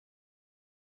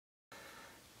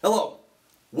Hello,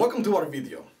 welcome to our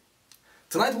video.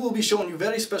 Tonight we'll be showing you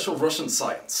very special Russian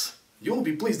science. You will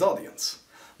be pleased, audience.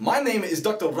 My name is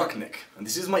Dr. Ruknik, and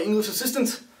this is my English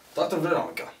assistant, Dr.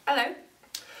 Veronica. Hello.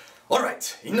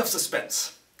 Alright, enough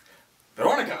suspense.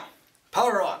 Veronica,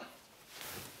 power on.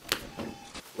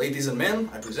 Ladies and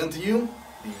men, I present to you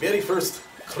the very first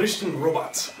Christian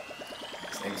robot.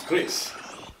 His name is Chris.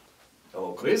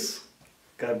 Hello, Chris.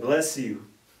 God bless you.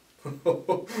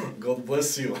 God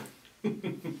bless you.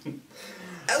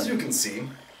 As you can see,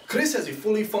 Chris has a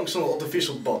fully functional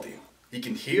artificial body. He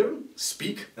can hear,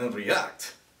 speak and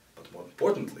react, but more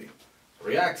importantly,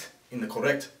 react in the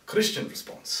correct Christian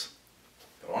response.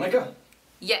 Veronica?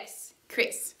 Yes,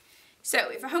 Chris. So,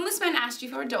 if a homeless man asked you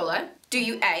for $1, do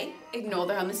you A, ignore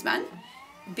the homeless man,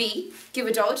 B, give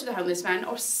 $1 to the homeless man,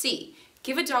 or C,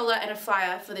 give $1 and a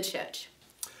flyer for the church?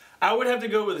 I would have to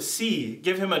go with C,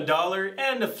 give him $1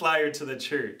 and a flyer to the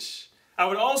church. I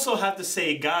would also have to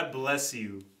say, God bless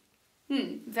you.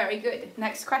 Very good.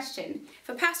 Next question. If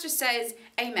a pastor says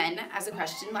amen as a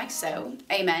question, like so,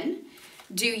 amen,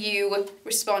 do you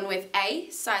respond with A,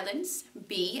 silence,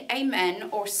 B, amen,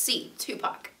 or C,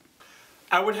 Tupac?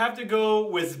 I would have to go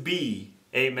with B,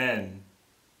 amen.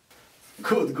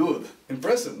 Good, good.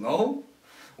 Impressive, no?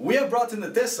 We have brought in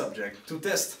the test subject to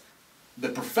test the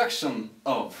perfection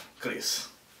of Chris.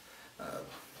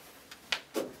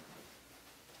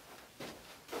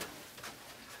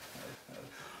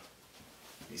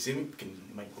 You see me?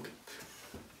 You might look at.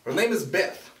 Her name is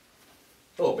Beth.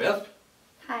 Hello, Beth.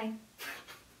 Hi.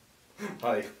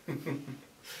 Hi.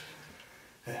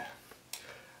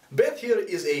 Beth here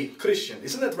is a Christian,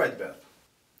 isn't that right, Beth?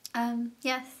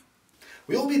 Yes.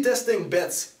 We will be testing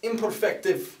Beth's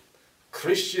imperfective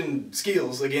Christian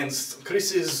skills against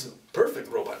Chris's perfect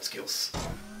robot skills.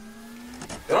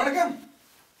 Veronica?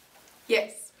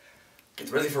 Yes. Get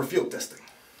ready for field testing.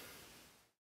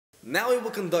 Now we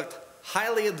will conduct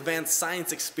highly advanced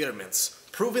science experiments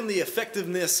proving the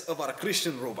effectiveness of our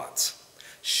Christian robots.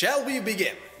 Shall we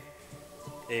begin?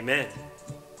 Amen.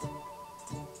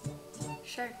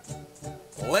 Sure.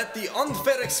 Let the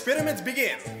unfair experiment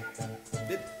begin.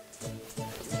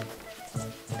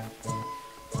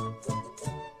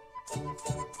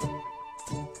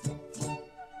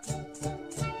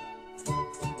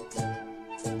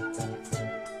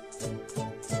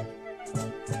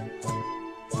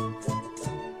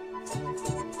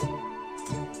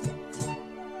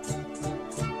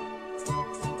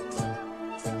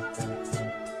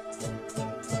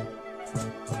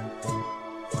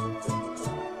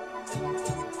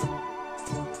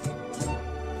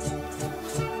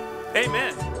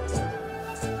 Amen.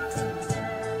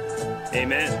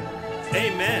 Amen.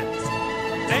 Amen.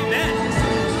 Amen.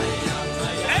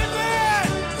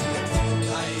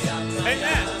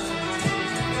 Amen.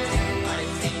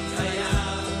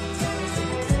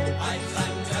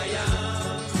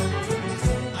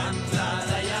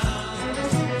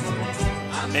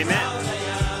 Amen.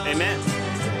 Amen. Amen.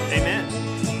 Amen.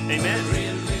 Amen.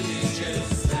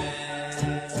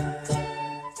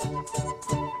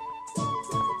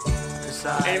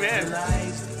 Amen.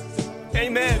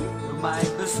 Amen. My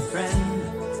best friend.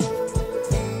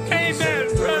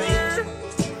 Amen, brother.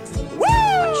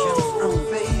 Actions from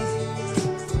faith.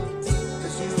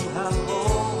 'Cause you have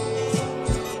all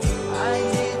I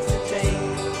need to take.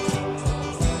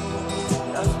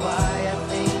 That's why I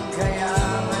think I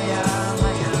am.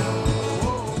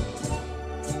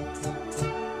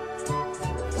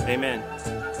 Amen.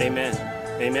 Amen.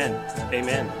 Amen. Amen.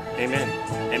 Amen. Amen.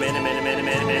 Amen. Amen. Amen.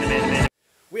 Amen. Amen.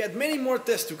 We had many more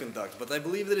tests to conduct, but I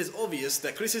believe it is obvious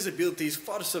that Chris's abilities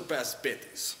far surpass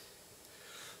Betty's.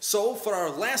 So, for our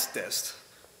last test,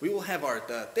 we will have our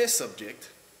test subject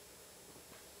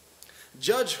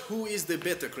judge who is the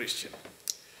better Christian.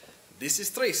 This is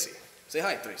Tracy. Say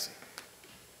hi, Tracy.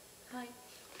 Hi.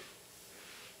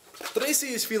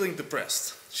 Tracy is feeling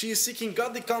depressed. She is seeking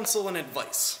godly counsel and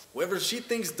advice. Whoever she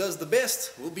thinks does the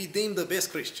best will be deemed the best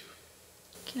Christian.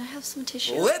 Can I have some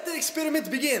tissue? Let the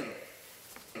experiment begin!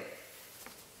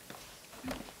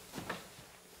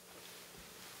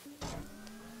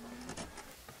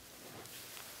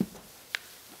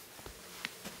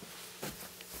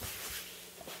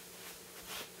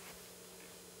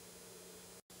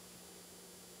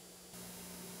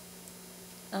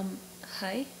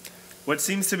 Hi. What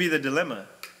seems to be the dilemma?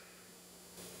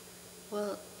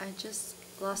 Well, I just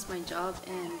lost my job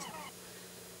and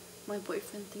my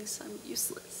boyfriend thinks I'm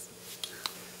useless.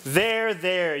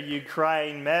 There, you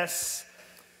crying mess.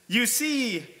 You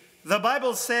see, the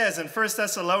Bible says in 1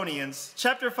 Thessalonians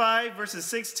chapter 5, verses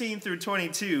 16 through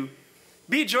 22,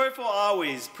 "Be joyful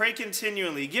always, pray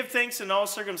continually, give thanks in all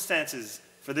circumstances,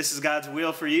 for this is God's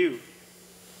will for you.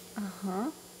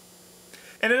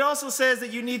 And it also says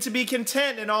that you need to be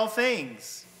content in all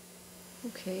things.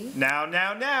 Okay.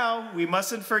 Now, we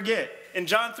mustn't forget. In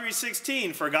John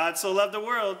 3:16, for God so loved the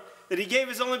world that he gave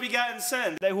his only begotten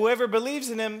Son, that whoever believes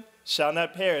in him shall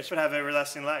not perish, but have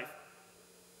everlasting life.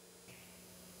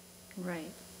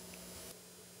 Right.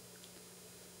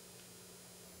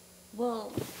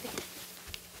 Well,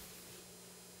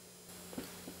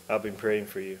 I've been praying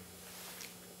for you.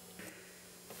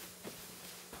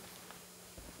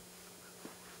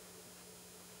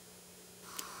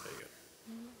 There you go.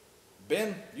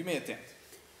 Ben, you may attempt.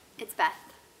 It's Beth.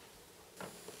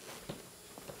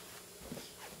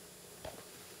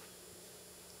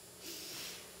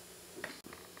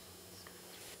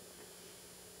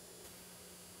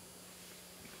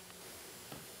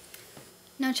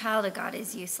 No child of God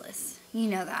is useless. You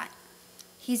know that.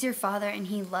 He's your father and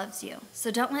he loves you. So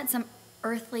don't let some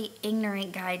earthly,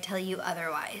 ignorant guy tell you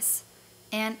otherwise.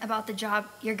 And about the job,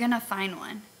 you're gonna find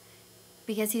one.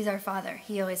 Because he's our father.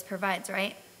 He always provides,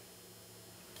 right?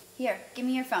 Here, give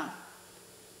me your phone.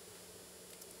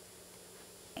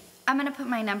 I'm gonna put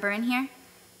my number in here.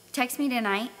 Text me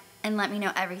tonight and let me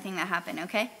know everything that happened,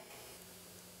 okay?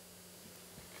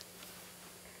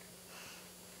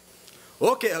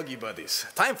 Okay, Huggy Buddies,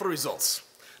 time for results.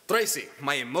 Tracy,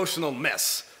 my emotional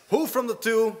mess. Who from the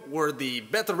two were the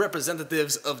better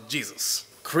representatives of Jesus?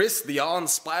 Chris, the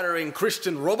awe-inspiring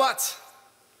Christian robot?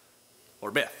 Or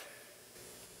Beth?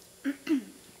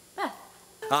 Beth.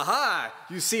 Aha!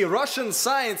 You see, Russian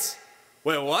science...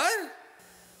 Wait, what?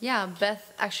 Yeah,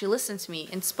 Beth actually listened to me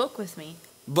and spoke with me.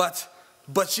 But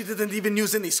she didn't even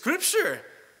use any scripture.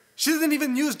 She didn't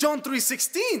even use John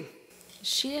 3:16.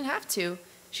 She didn't have to.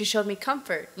 She showed me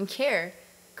comfort and care.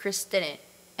 Chris didn't.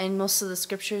 And most of the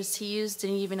scriptures he used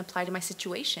didn't even apply to my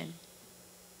situation.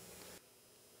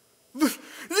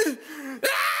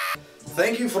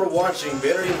 Thank you for watching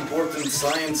very important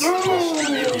science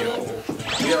video.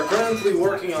 We are currently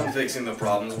working on fixing the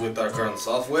problems with our current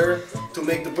software to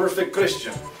make the perfect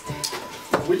Christian,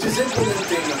 which is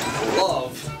implementing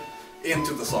love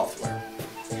into the software.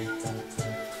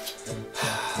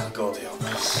 God help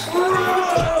us.